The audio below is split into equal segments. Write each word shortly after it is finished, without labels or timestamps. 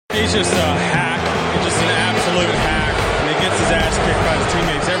He's just a hack. He's just an absolute hack. And he gets his ass kicked by his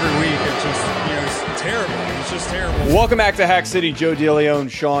teammates every week. It's just, it's terrible. It's just terrible. Welcome back to Hack City. Joe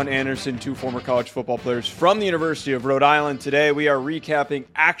DeLeone, Sean Anderson, two former college football players from the University of Rhode Island. Today we are recapping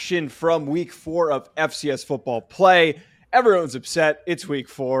action from week 4 of FCS football play. Everyone's upset. It's week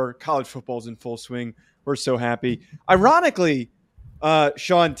 4. College football's in full swing. We're so happy. Ironically,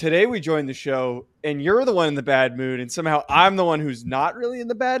 Sean, today we joined the show and you're the one in the bad mood, and somehow I'm the one who's not really in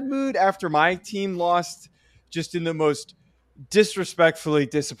the bad mood after my team lost just in the most disrespectfully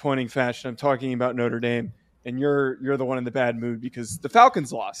disappointing fashion. I'm talking about Notre Dame, and you're the one in the bad mood because the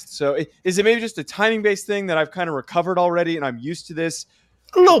Falcons lost. So is it maybe just a timing-based thing that I've kind of recovered already and I'm used to this?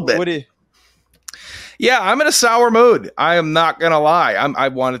 A little bit. Yeah, I'm in a sour mood. I am not going to lie. I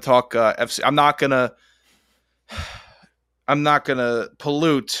want to talk FC. I'm not going to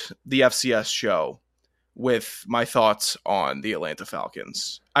pollute the FCS show with my thoughts on the Atlanta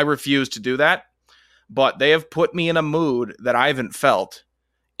Falcons. I refuse to do that, but they have put me in a mood that I haven't felt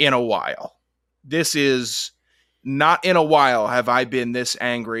in a while. This is not in a while have I been this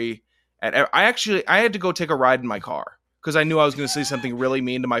angry. And I had to go take a ride in my car because I knew I was going to say something really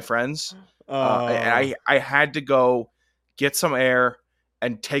mean to my friends. I had to go get some air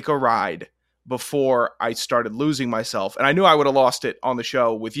and take a ride before I started losing myself. And I knew I would have lost it on the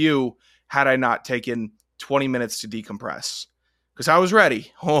show with you had I not taken 20 minutes to decompress because I was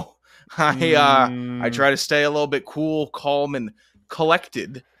ready. I try to stay a little bit cool, calm, and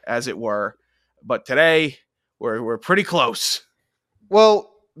collected, as it were. But today we're pretty close.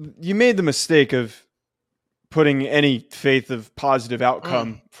 Well, you made the mistake of putting any faith of positive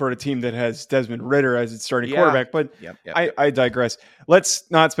outcome for a team that has Desmond Ridder as its starting quarterback. But I digress. Let's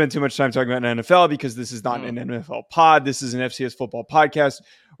not spend too much time talking about an NFL because this is not an NFL pod. This is an FCS football podcast.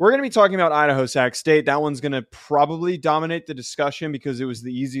 We're going to be talking about Idaho, Sac State. That one's going to probably dominate the discussion because it was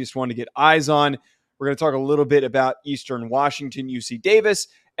the easiest one to get eyes on. We're going to talk a little bit about Eastern Washington, UC Davis.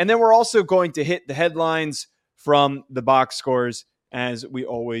 And then we're also going to hit the headlines from the box scores as we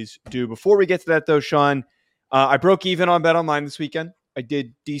always do. Before we get to that though, Sean, I broke even on BetOnline this weekend. I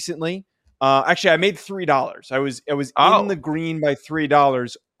did decently. Actually, I made $3. I was in the green by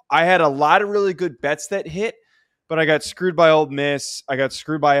 $3. I had a lot of really good bets that hit, but I got screwed by Ole Miss. I got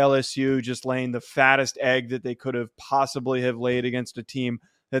screwed by LSU just laying the fattest egg that they could have possibly have laid against a team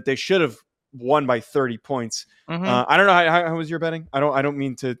that they should have won by 30 points. Mm-hmm. I don't know how was your betting. I don't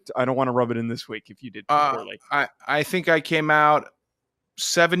want to rub it in this week if you did poorly. I think I came out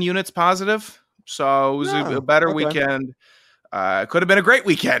 7 units positive. So it was a better weekend. Could have been a great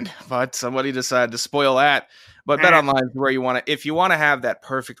weekend, but somebody decided to spoil that. But BetOnline is where you want to, if you want to have that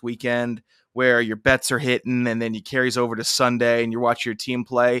perfect weekend where your bets are hitting and then you carries over to Sunday and you watch your team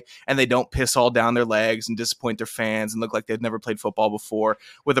play and they don't piss all down their legs and disappoint their fans and look like they've never played football before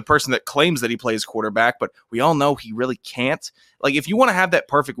with a person that claims that he plays quarterback, but we all know he really can't. Like if you want to have that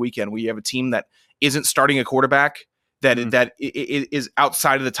perfect weekend where you have a team that isn't starting a quarterback, that is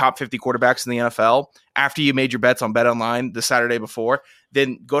outside of the top 50 quarterbacks in the NFL after you made your bets on BetOnline the Saturday before,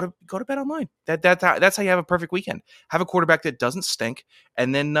 then go to BetOnline. That's how you have a perfect weekend. Have a quarterback that doesn't stink,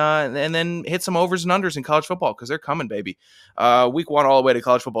 and then hit some overs and unders in college football because they're coming, baby. Week 1 all the way to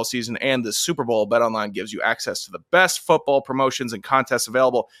college football season and the Super Bowl. BetOnline gives you access to the best football promotions and contests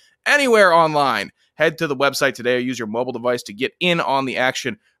available anywhere online. Head to the website today or use your mobile device to get in on the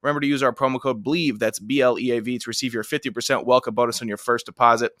action. Remember to use our promo code BLEAV, that's BLEAV, to receive your 50% welcome bonus on your first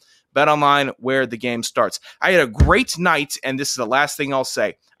deposit. BetOnline, where the game starts. I had a great night, and this is the last thing I'll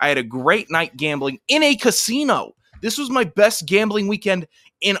say. I had a great night gambling in a casino. This was my best gambling weekend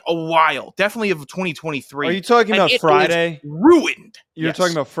in a while, definitely of 2023. Are you talking about Friday? Ruined. You're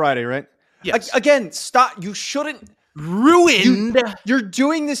talking about Friday, right? Yes. Again, stop. You shouldn't. Ruined. You're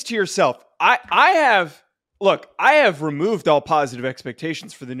doing this to yourself. I have removed all positive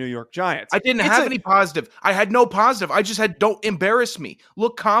expectations for the New York Giants. I didn't have any positive. I had no positive. I just had, don't embarrass me.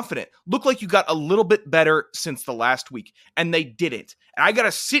 Look confident. Look like you got a little bit better since the last week. And they didn't. And I got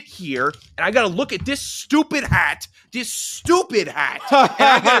to sit here and I got to look at this stupid hat. And I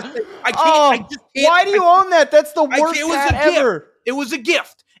just can't. Why do you own that? That's the worst hat ever. It was a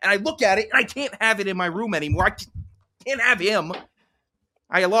gift. And I look at it and I can't have it in my room anymore. I can't have him.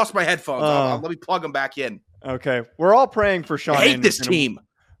 I lost my headphones. Let me plug them back in. Okay. We're all praying for Sean. I hate this team.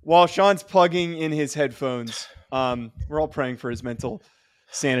 While Sean's plugging in his headphones, we're all praying for his mental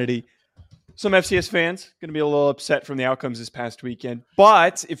sanity. Some FCS fans going to be a little upset from the outcomes this past weekend.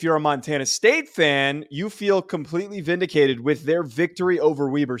 But if you're a Montana State fan, you feel completely vindicated with their victory over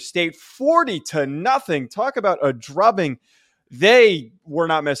Weber State, 40-0. Talk about a drubbing. They were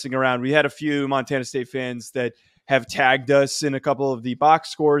not messing around. We had a few Montana State fans that have tagged us in a couple of the box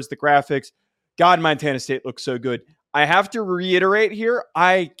scores, the graphics. God, Montana State looks so good. I have to reiterate here.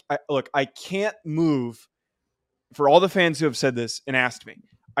 I can't move, for all the fans who have said this and asked me,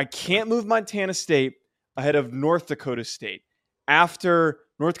 I can't move Montana State ahead of North Dakota State after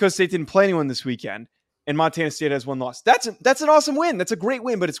North Dakota State didn't play anyone this weekend and Montana State has one loss. That's an awesome win. That's a great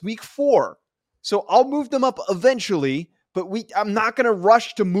win, but it's week 4. So I'll move them up eventually, but I'm not going to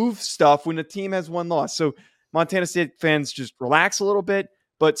rush to move stuff when the team has one loss. So Montana State fans, just relax a little bit,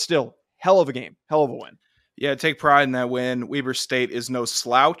 but still, hell of a game, hell of a win. Yeah, take pride in that win. Weber State is no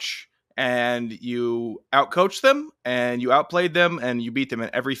slouch, and you outcoached them, and you outplayed them, and you beat them in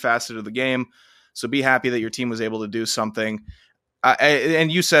every facet of the game. So be happy that your team was able to do something.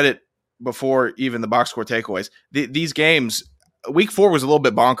 And you said it before even the box score takeaways. These games, week 4 was a little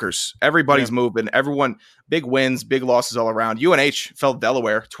bit bonkers. Everybody's moving. Everyone, big wins, big losses all around. UNH fell to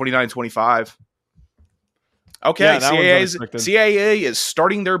Delaware, 29-25. Okay, yeah, CAA is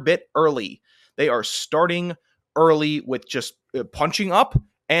starting their bit early. They are starting early with just punching up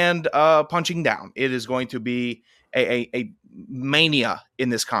and punching down. It is going to be a mania in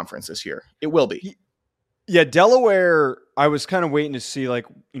this conference this year. It will be. Yeah, Delaware, I was kind of waiting to see,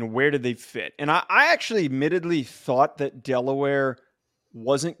 where did they fit? And I actually admittedly thought that Delaware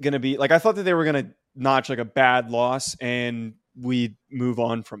wasn't going to be, I thought that they were going to notch a bad loss and we'd move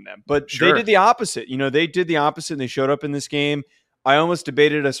on from them. But They did the opposite. They did the opposite and they showed up in this game. I almost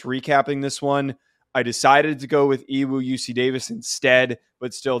debated us recapping this one. I decided to go with EWU UC Davis instead,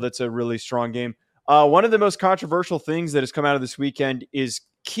 but still, that's a really strong game. One of the most controversial things that has come out of this weekend is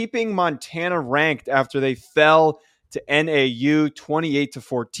keeping Montana ranked after they fell to NAU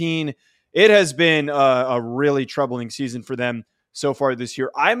 28-14. It has been a really troubling season for them so far this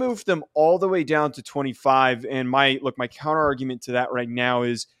year. I moved them all the way down to 25, and my counter argument to that right now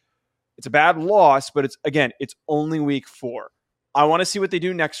is it's a bad loss, but it's only week 4. I want to see what they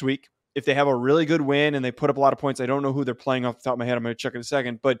do next week. If they have a really good win and they put up a lot of points, I don't know who they're playing off the top of my head. I'm going to check in a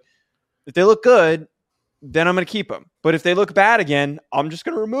second. But if they look good, then I'm going to keep them. But if they look bad again, I'm just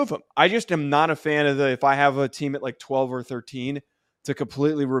going to remove them. I just am not a fan of if I have a team at 12 or 13 to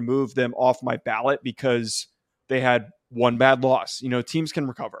completely remove them off my ballot because they had one bad loss. Teams can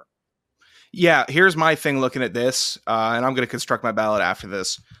recover. Yeah, here's my thing looking at this, and I'm going to construct my ballot after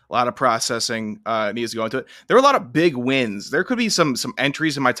this. A lot of processing needs to go into it. There are a lot of big wins. There could be some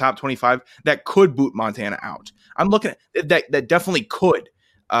entries in my top 25 that could boot Montana out. I'm looking at that definitely could.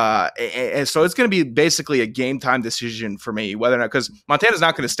 And so it's going to be basically a game time decision for me, whether or not, because Montana's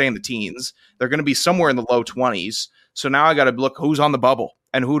not going to stay in the teens. They're going to be somewhere in the low 20s. So now I got to look who's on the bubble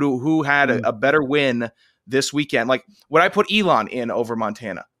and who had a better win this weekend. Would I put Elon in over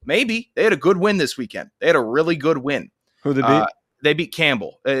Montana? Maybe. They had a good win this weekend. They had a really good win. Who they beat? They beat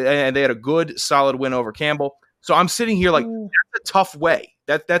Campbell, and they had a good, solid win over Campbell. So I'm sitting here that's a tough way.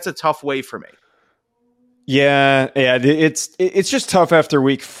 That's a tough way for me. Yeah. It's just tough after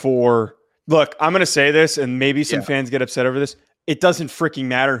week 4. Look, I'm going to say this, and maybe some fans get upset over this. It doesn't freaking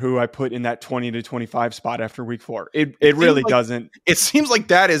matter who I put in that 20-25 spot after week 4. It really doesn't. It seems like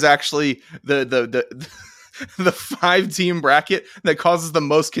that is actually the 5-team bracket that causes the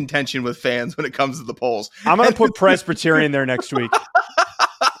most contention with fans when it comes to the polls. I'm going to put Presbyterian there next week.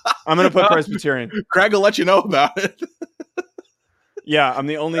 I'm going to put Presbyterian. Craig will let you know about it. Yeah, I'm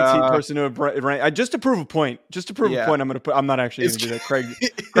the only person who ranked. Just to prove a point. I'm going to put. I'm not actually going to do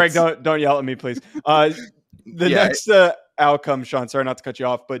that. Craig, don't yell at me, please. Next outcome, Sean. Sorry not to cut you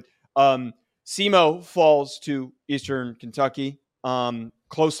off, but SEMO falls to Eastern Kentucky.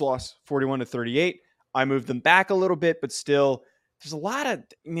 Close loss, 41-38. I moved them back a little bit, but still, there's a lot of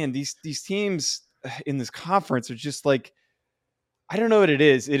these teams in this conference are just I don't know what it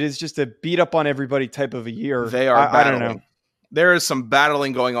is. It is just a beat up on everybody type of a year. They are. I don't know. There is some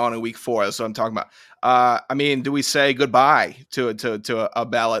battling going on in week 4. That's what I'm talking about. Do we say goodbye to a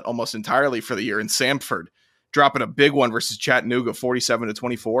ballot almost entirely for the year in Samford, dropping a big one versus Chattanooga,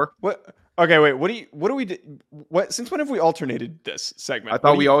 47-24? What? Okay, wait. What do we do? What? Since when have we alternated this segment? I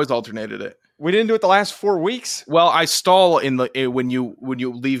thought we always alternated it. We didn't do it the last 4 weeks. Well, I stall when you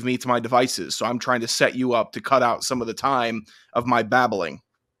leave me to my devices, so I'm trying to set you up to cut out some of the time of my babbling.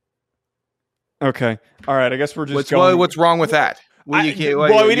 Okay. All right. I guess we're just what's wrong with that? We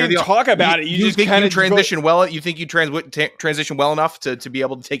didn't talk about it. You just think you transition well. You think you transition well enough to be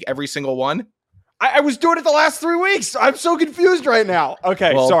able to take every single one? I was doing it the last 3 weeks. I'm so confused right now.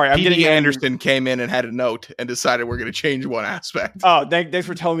 Okay, sorry. I'm getting Anderson came in and had a note and decided we're going to change one aspect. Oh, thanks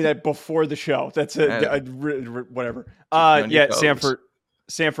for telling me that before the show. That's whatever. Samford,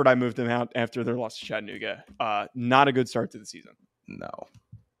 I moved them out after their loss to Chattanooga. Not a good start to the season. No.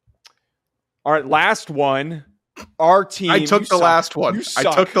 All right, last one. our team. I took the last one. I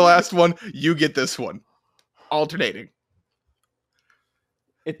took the last one. You get this one. Alternating.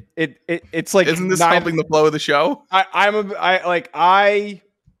 It's like, isn't this helping the flow of the show? I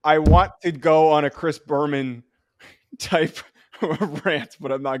want to go on a Chris Berman type rant,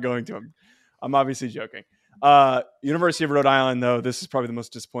 but I'm not going to. I'm obviously joking. University of Rhode Island, though, this is probably the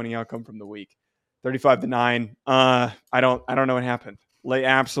most disappointing outcome from the week. 35-9. I don't know what happened.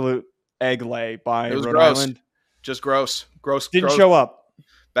 Absolute egg lay by Rhode Island. Just gross. Didn't show up.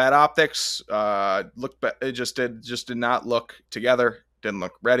 Bad optics. It just did not look together. Didn't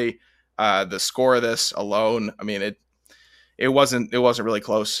look ready. The score of this alone, I mean, it wasn't really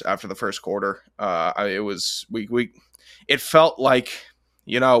close after the first quarter. It felt like,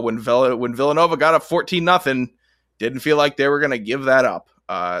 when Villanova got up 14-0, didn't feel like they were going to give that up.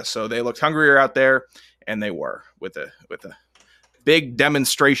 So they looked hungrier out there, and they were with a big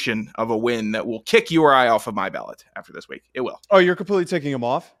demonstration of a win that will kick you or I off of my ballot after this week. It will. Oh, you're completely taking them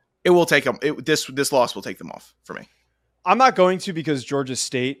off? It will take them. This loss will take them off for me. I'm not going to, because Georgia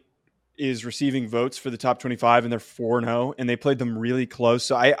State is receiving votes for the top 25 and they're 4-0 and they played them really close.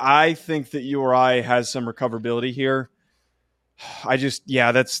 So I think that URI has some recoverability here.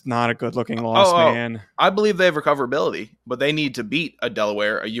 That's not a good looking loss, man. I believe they have recoverability, but they need to beat a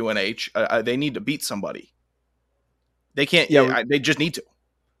Delaware, a UNH. They need to beat somebody. They can't. Yeah, they just need to.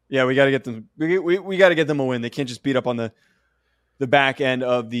 Yeah, we got to get them. We got to get them a win. They can't just beat up on the back end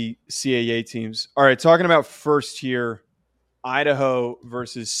of the CAA teams. All right, talking about first here, Idaho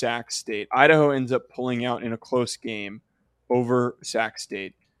versus Sac State. Idaho ends up pulling out in a close game over Sac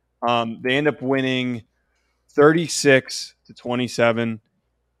State. They end up winning 36-27.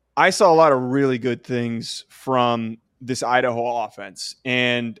 I saw a lot of really good things from this Idaho offense,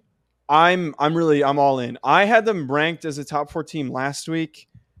 and I'm all in. I had them ranked as a top 4 team last week,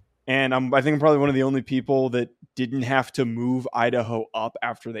 and I think I'm probably one of the only people that didn't have to move Idaho up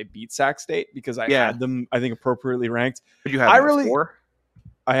after they beat Sac State, because I had them, I think, appropriately ranked. But you had them at 4?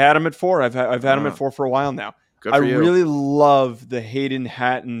 I had them at 4. I've had them at 4 for a while now. Good for you. Really love the Hayden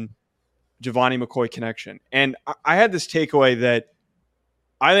Hatton Giovanni McCoy connection. And I had this takeaway that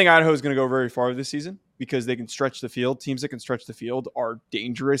I think Idaho is going to go very far this season because they can stretch the field. Teams that can stretch the field are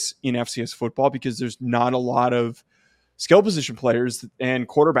dangerous in FCS football because there's not a lot of skill position players and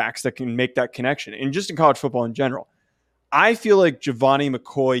quarterbacks that can make that connection. And just in college football in general, I feel like Giovanni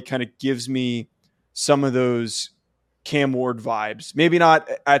McCoy kind of gives me some of those Cam Ward vibes. Maybe not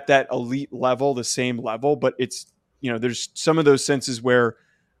at that elite level, the same level, but it's, there's some of those senses where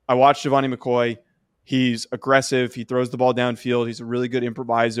I watched Giovanni McCoy. He's aggressive. He throws the ball downfield. He's a really good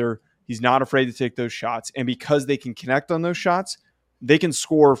improviser. He's not afraid to take those shots. And because they can connect on those shots, they can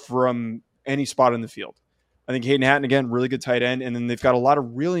score from any spot in the field. I think Hayden Hatton, again, really good tight end. And then they've got a lot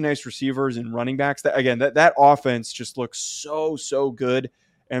of really nice receivers and running backs. That offense just looks so good.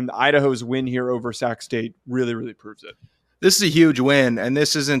 And Idaho's win here over Sac State really, really proves it. This is a huge win. And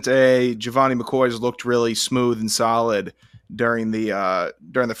this isn't a Giovanni McCoy's looked really smooth and solid during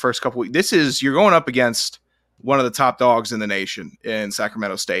the first couple weeks. This is, you're going up against one of the top dogs in the nation in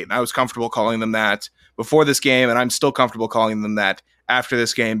Sacramento State. And I was comfortable calling them that before this game, and I'm still comfortable calling them that after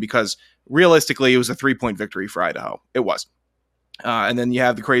this game because realistically, it was a 3-point victory for Idaho. It was. And then you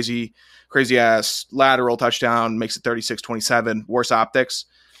have the crazy ass lateral touchdown, makes it 36-27, worse optics.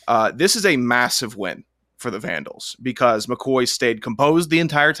 This is a massive win for the Vandals because McCoy stayed composed the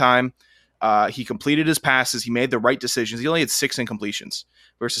entire time. He completed his passes. He made the right decisions. He only had 6 incompletions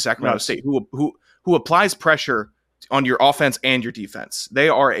versus Sacramento State, who applies pressure on your offense and your defense. They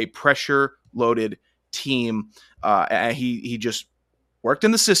are a pressure-loaded team. And he just worked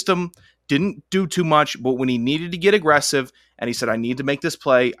in the system, didn't do too much, but when he needed to get aggressive and he said, I need to make this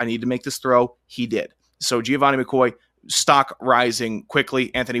play, I need to make this throw, he did. So Giovanni McCoy, stock rising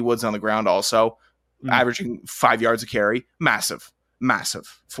quickly. Anthony Woods on the ground also, averaging 5 yards a carry. Massive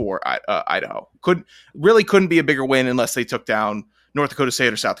for Idaho. Couldn't be a bigger win unless they took down North Dakota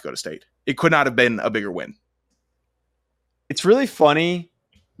State or South Dakota State. It could not have been a bigger win. It's really funny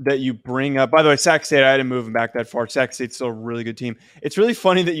that you bring up, by the way, Sac State, I didn't move them back that far. Sac State's still a really good team. It's really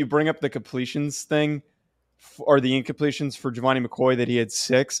funny that you bring up the completions thing or the incompletions for Giovanni McCoy that he had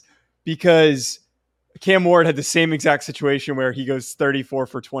 6 because Cam Ward had the same exact situation where he goes 34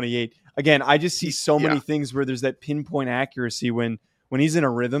 for 28. Again, I just see so many things where there's that pinpoint accuracy when he's in a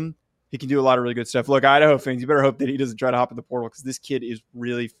rhythm, he can do a lot of really good stuff. Look, Idaho fans, you better hope that he doesn't try to hop in the portal because this kid is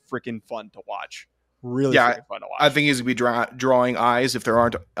really freaking fun to watch. Really freaking fun to watch. I think he's going to be drawing eyes. If there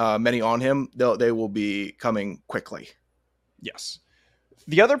aren't many on him, they will be coming quickly. Yes.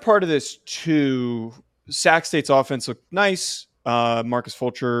 The other part of this, too, Sac State's offense looked nice. Marcus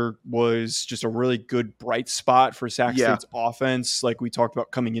Fulcher was just a really good bright spot for Sac State's offense, like we talked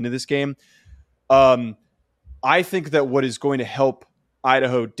about coming into this game. I think that what is going to help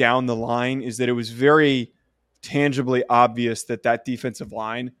Idaho down the line is that it was very tangibly obvious that defensive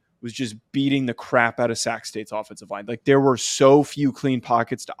line was just beating the crap out of Sac State's offensive line. Like, there were so few clean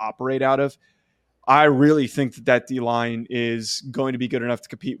pockets to operate out of. I really think that D-line is going to be good enough to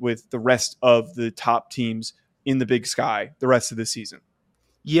compete with the rest of the top teams in the Big Sky the rest of the season.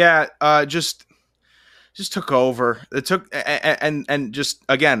 Yeah, just took over. It took and just,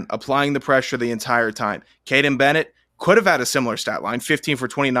 again, applying the pressure the entire time. Caden Bennett could have had a similar stat line, 15 for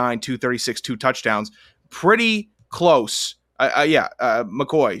 29, 236, 2 touchdowns. Pretty close.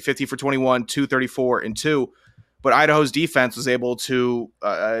 McCoy, 50 for 21, 234, and 2. But Idaho's defense was able to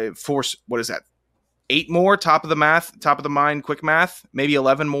force, 8 more, top of the mind, quick math, maybe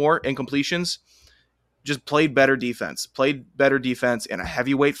 11 more incompletions. Just played better defense in a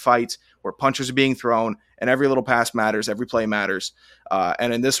heavyweight fight where punches are being thrown and every little pass matters, every play matters.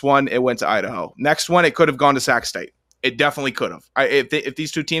 And in this one, it went to Idaho. Next one, it could have gone to Sac State. It definitely could have. If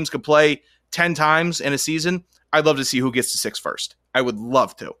these two teams could play 10 times in a season, I'd love to see who gets to 6 first. I would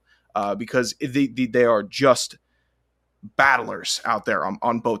love to, because they are just battlers out there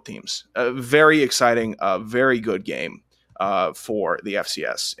on both teams. Very exciting, very good game for the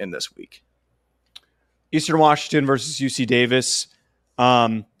FCS in this week. Eastern Washington versus UC Davis.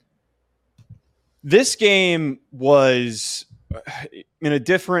 This game was in a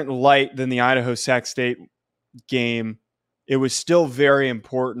different light than the Idaho Sac State game. It was still very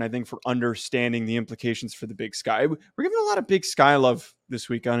important, I think, for understanding the implications for the Big Sky. We're giving a lot of Big Sky love this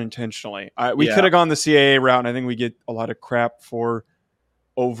week unintentionally. We could have gone the CAA route, and I think we get a lot of crap for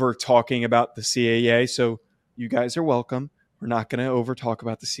over talking about the CAA. So you guys are welcome. We're not going to over talk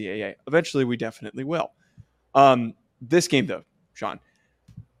about the CAA. Eventually, we definitely will. This game, though, Sean,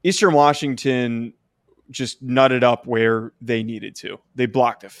 Eastern Washington just nutted up where they needed to. They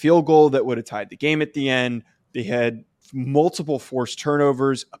blocked a field goal that would have tied the game at the end. They had multiple forced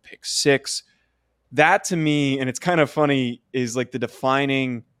turnovers, a pick 6. That, to me, and it's kind of funny, is like the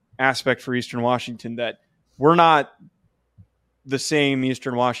defining aspect for Eastern Washington, that we're not the same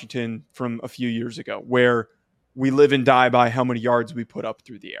Eastern Washington from a few years ago where we live and die by how many yards we put up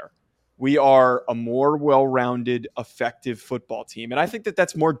through the air. We are a more well-rounded, effective football team. And I think that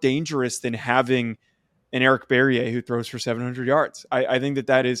that's more dangerous than having an Eric Berrier who throws for 700 yards. I think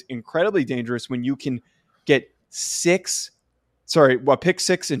that is incredibly dangerous when you can get pick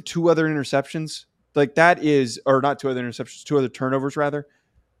 6 and 2 other interceptions. Like, that is, or not 2 other interceptions, 2 other turnovers rather.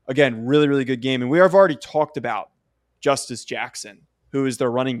 Again, really, really good game. And we have already talked about Justice Jackson, who is their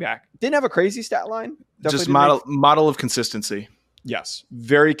running back. Didn't have a crazy stat line. Just model of consistency. Yes,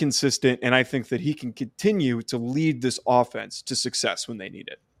 very consistent. And I think that he can continue to lead this offense to success when they need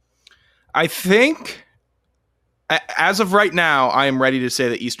it. I think, as of right now, I am ready to say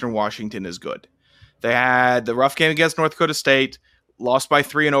that Eastern Washington is good. They had the rough game against North Dakota State, lost by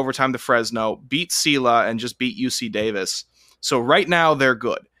 3 in overtime to Fresno, beat Sela, and just beat UC Davis. So right now they're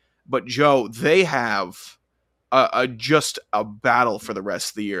good. But Joe, they have just a battle for the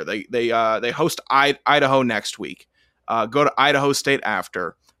rest of the year. They host Idaho next week, go to Idaho State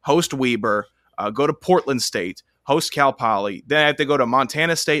after, host Weber, go to Portland State, host Cal Poly. Then I have to go to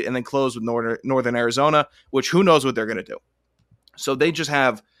Montana State and then close with Northern Arizona, which who knows what they're going to do. So they just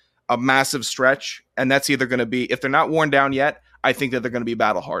have a massive stretch, and that's either going to be, if they're not worn down yet, I think that they're going to be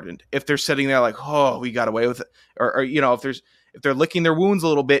battle hardened. If they're sitting there like, oh, we got away with it, or if they're licking their wounds a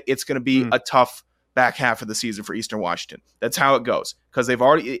little bit, it's going to be a tough back half of the season for Eastern Washington. That's how it goes, because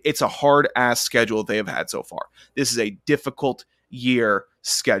it's a hard ass schedule they have had so far. This is a difficult year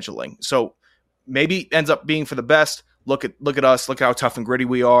scheduling. So maybe it ends up being for the best. Look at us. Look how tough and gritty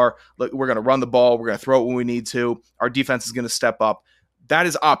we are. Look, we're going to run the ball. We're going to throw it when we need to. Our defense is going to step up. That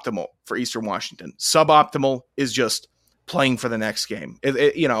is optimal for Eastern Washington. Suboptimal is just playing for the next game.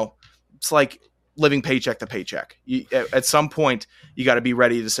 It's like living paycheck to paycheck. At some point, you got to be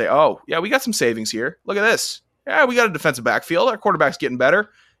ready to say, oh, yeah, we got some savings here. Look at this. Yeah, we got a defensive backfield. Our quarterback's getting better.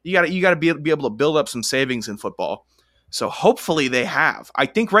 You got to be able to build up some savings in football. So hopefully they have. I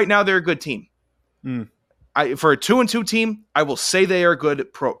think right now they're a good team. For a 2-2 team, I will say they are good.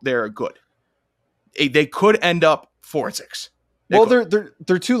 They're good. They could end up 4-6. Well,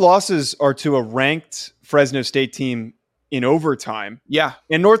 their 2 losses are to a ranked Fresno State team in overtime. Yeah.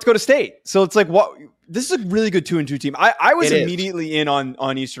 And North Dakota State. So it's like, what? This is a really good 2-2 team. I was immediately in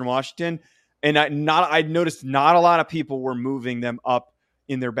on Eastern Washington, and I noticed not a lot of people were moving them up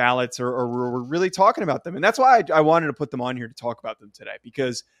in their ballots or were really talking about them. And that's why I wanted to put them on here to talk about them today,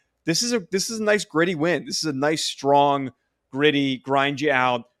 because this is a nice gritty win. This is a nice, strong gritty, grind you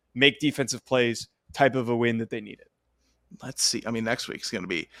out, make defensive plays type of a win that they needed. Let's see. I mean, next week's going to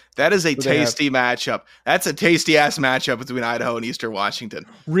be – that is a tasty matchup. That's a tasty-ass matchup between Idaho and Eastern Washington.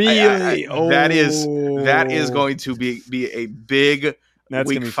 Really? That is going to be a big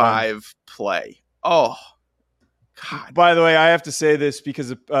Week 5 play. Oh, God. By the way, I have to say this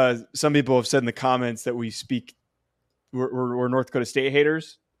because some people have said in the comments that we're North Dakota State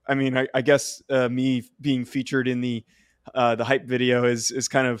haters. I mean, I guess me being featured in the hype video is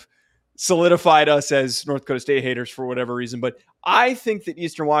kind of solidified us as North Dakota State haters for whatever reason. But I think that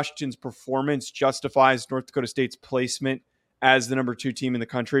Eastern Washington's performance justifies North Dakota State's placement as the number 2 team in the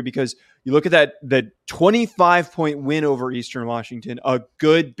country, because you look at that 25-point win over Eastern Washington, a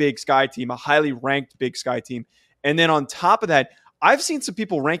good Big Sky team, a highly ranked Big Sky team. And then on top of that, I've seen some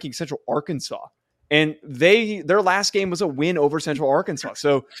people ranking Central Arkansas, and their last game was a win over Central Arkansas.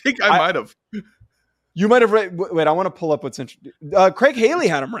 So I think I might have. You might have read. Wait, I want to pull up what Central. Craig Haley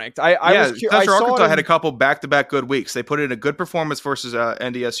had them ranked. Central Arkansas had a couple back-to-back good weeks. They put in a good performance versus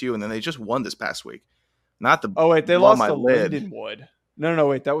NDSU, and then they just won this past week. Not the. Oh wait, they lost to Lindenwood. No,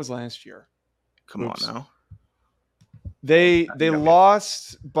 wait, that was last year. Come on now. They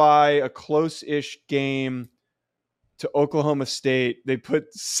lost by a close-ish game to Oklahoma State. They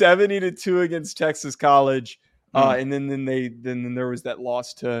put 70-2 against Texas College, and then there was that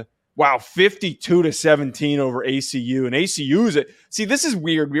loss to 52-17 over ACU. And ACU's see, this is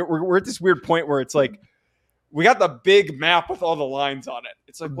weird. We're at this weird point where it's like we got the big map with all the lines on it.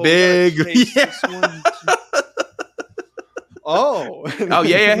 It's like big. Oh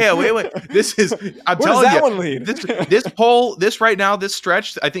yeah. Wait. This is. I'm Where telling does that you, one lead? this poll, right now, this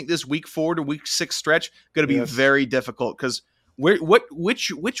stretch. I think this week 4 to week 6 stretch going to be very difficult because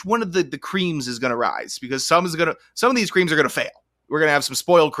which one of the creams is going to rise? Because some of these creams are going to fail. We're going to have some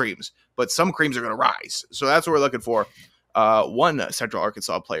spoiled creams, but some creams are going to rise. So that's what we're looking for. One Central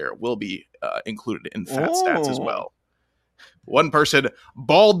Arkansas player will be included in fat stats as well. One person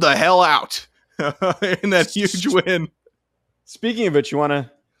balled the hell out in that huge win. Speaking of it, you want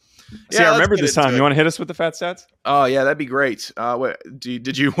to see? I remember this time. You want to hit us with the fat stats? Oh yeah, that'd be great.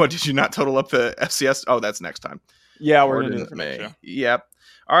 Did you not total up the FCS? Oh, that's next time. Yeah, we're going to do it. May. Yep.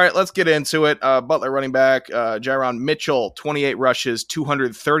 All right, let's get into it. Butler running back, Jaron Mitchell, 28 rushes,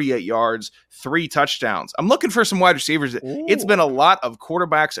 238 yards, 3 touchdowns. I'm looking for some wide receivers. Ooh. It's been a lot of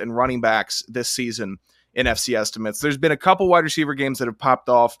quarterbacks and running backs this season in FC estimates. There's been a couple wide receiver games that have popped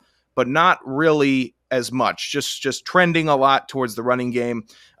off, but not really as much. Just trending a lot towards the running game.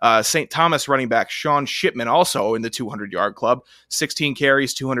 St. Thomas running back Sean Shipman also in the 200-yard club, 16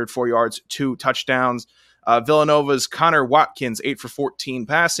 carries, 204 yards, 2 touchdowns. Villanova's Connor Watkins, 8 for 14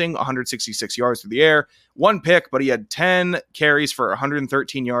 passing, 166 yards through the air, 1 pick, but he had 10 carries for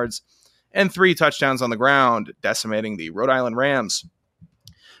 113 yards and 3 touchdowns on the ground, decimating the Rhode Island Rams.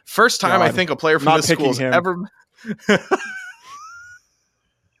 First time I think a player from this school has ever.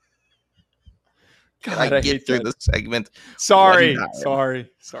 God, I get through this segment. Sorry.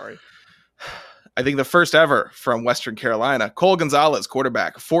 I think the first ever from Western Carolina, Cole Gonzalez,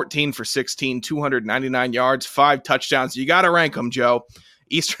 quarterback, 14 for 16, 299 yards, 5 touchdowns. You got to rank them, Joe.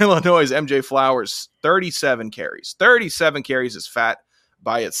 Eastern Illinois' MJ Flowers, 37 carries. 37 carries is fat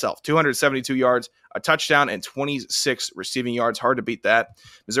by itself. 272 yards, a touchdown, and 26 receiving yards. Hard to beat that.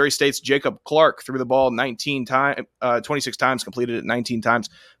 Missouri State's Jacob Clark threw the ball 26 times, completed it 19 times,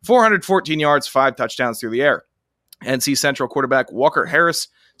 414 yards, 5 touchdowns through the air. NC Central quarterback Walker Harris,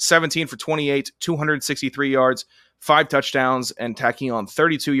 17 for 28, 263 yards, 5 touchdowns, and tacking on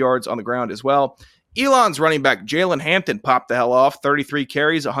 32 yards on the ground as well. Elon's running back Jalen Hampton popped the hell off, 33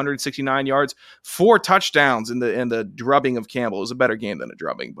 carries, 169 yards, 4 touchdowns in the drubbing of Campbell. It was a better game than a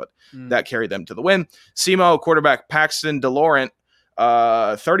drubbing, but that carried them to the win. SEMO quarterback Paxton DeLeone,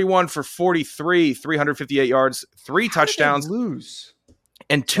 31 for 43, 358 yards, 3 touchdowns,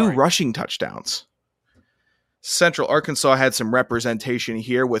 and 2 rushing touchdowns. Central Arkansas had some representation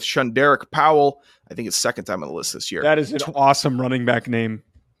here with Shunderick Powell. I think it's second time on the list this year. That is an awesome running back name.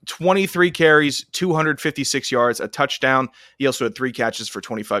 23 carries, 256 yards, a touchdown. He also had 3 catches for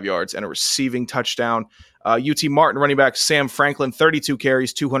 25 yards and a receiving touchdown. UT Martin running back Sam Franklin, 32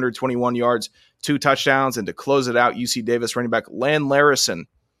 carries, 221 yards, 2 touchdowns. And to close it out, UC Davis running back Lan Larison.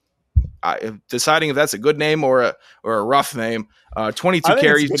 Deciding if that's a good name or a rough name. 22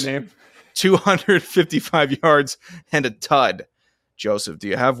 carries. It's a good name. 255 yards and a tud. Joseph, do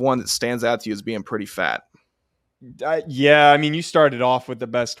you have one that stands out to you as being pretty fat? Yeah, I mean, you started off with the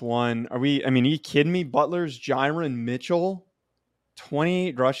best one. Are you kidding me? Butler's Jaron Mitchell,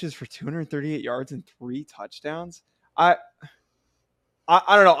 28 rushes for 238 yards and 3 touchdowns. I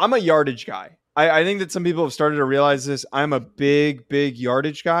don't know. I'm a yardage guy. I think that some people have started to realize this. I'm a big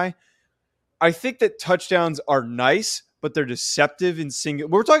yardage guy. I think that touchdowns are nice, but they're deceptive in single.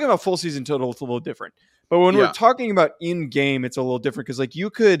 We're talking about full season total. It's a little different. But when we're talking about in game, it's a little different because like you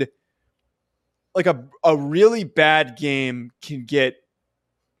could, like a really bad game can get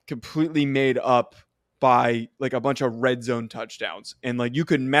completely made up by like a bunch of red zone touchdowns. And like you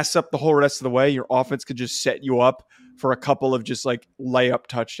could mess up the whole rest of the way. Your offense could just set you up for a couple of just like layup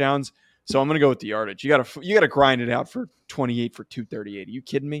touchdowns. So I'm going to go with the yardage. You got to grind it out for 28 for 238. Are you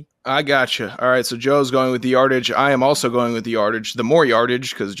kidding me? I got you. All right, so Joe's going with the yardage. I am also going with the yardage. The more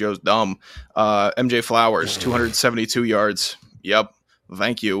yardage because Joe's dumb. MJ Flowers, 272 yards. Yep.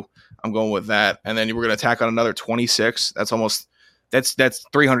 Thank you. I'm going with that. And then we're going to tack on another 26. That's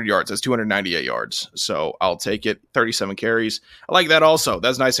 300 yards. That's 298 yards. So I'll take it. 37 carries. I like that also.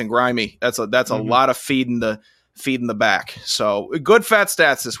 That's nice and grimy. That's a lot of feeding the back. So good fat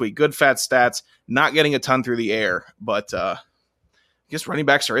stats this week. Good fat stats. Not getting a ton through the air, but I guess running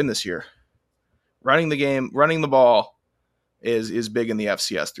backs are in this year. Running the game, running the ball is big in the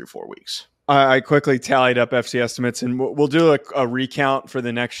FCS through 4 weeks. I quickly tallied up FC estimates, and we'll do a recount for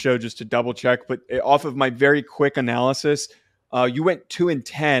the next show just to double check. But off of my very quick analysis, you went 2 and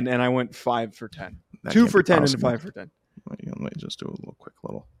 10, and I went 5 for 10. 2 for 10 and 5 for 10. Let me just do a quick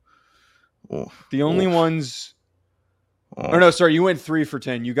little. The only ones. Oh no, sorry, you went 3 for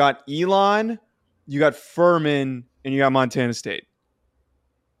 10. You got Elon, you got Furman, and you got Montana State.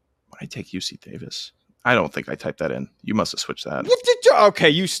 I take UC Davis. I don't think I typed that in. You must have switched that. Okay,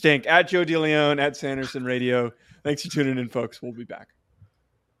 you stink. At Joe DeLeone, at Sanderson Radio. Thanks for tuning in, folks. We'll be back.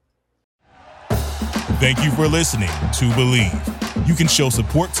 Thank you for listening to Believe. You can show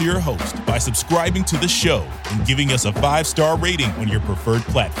support to your host by subscribing to the show and giving us a 5-star rating on your preferred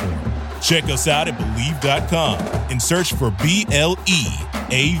platform. Check us out at Believe.com and search for BLEAV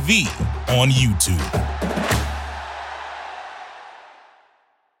on YouTube.